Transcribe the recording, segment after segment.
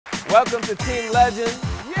Welcome to Team Legend.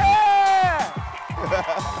 Yeah!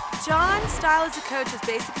 John's style as a coach is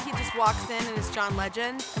basically he just walks in and is John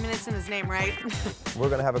Legend. I mean, it's in his name, right? We're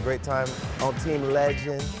gonna have a great time on Team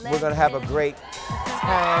Legend. We're gonna have a great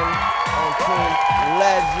time on Team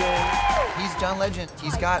Legend. He's John Legend.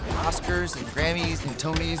 He's got Oscars and Grammys and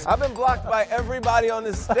Tonys. I've been blocked by everybody on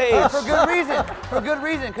this stage. For good reason. For good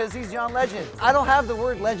reason, because he's John Legend. I don't have the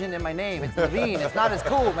word legend in my name. It's Levine. It's not as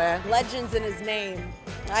cool, man. Legend's in his name.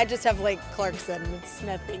 I just have like Clarkson. It's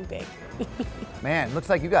nothing big. Man, looks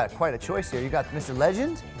like you got quite a choice here. You got Mr.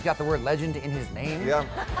 Legend. You got the word legend in his name. Yeah.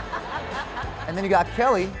 And then you got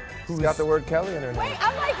Kelly. Who's got the word Kelly in her name? Wait,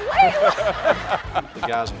 I'm like, wait. The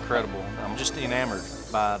guy's incredible. I'm just enamored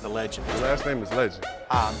by the legend. His last name is Legend.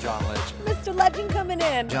 Hi, I'm John Legend. Mr. Legend coming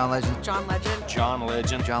in. John Legend. John Legend. John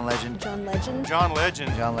Legend. John Legend. John Legend. John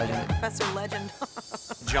Legend. John Legend. Professor Legend.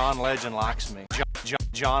 John Legend likes me.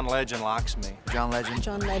 John Legend likes me. John Legend.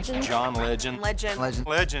 John Legend. John Legend. Legend. Legend.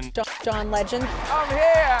 Legend. John Legend. I'm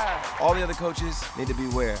here. All the other coaches need to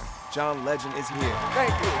beware. John Legend is here.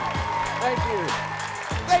 Thank you. Thank you.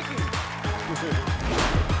 Thank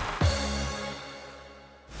you.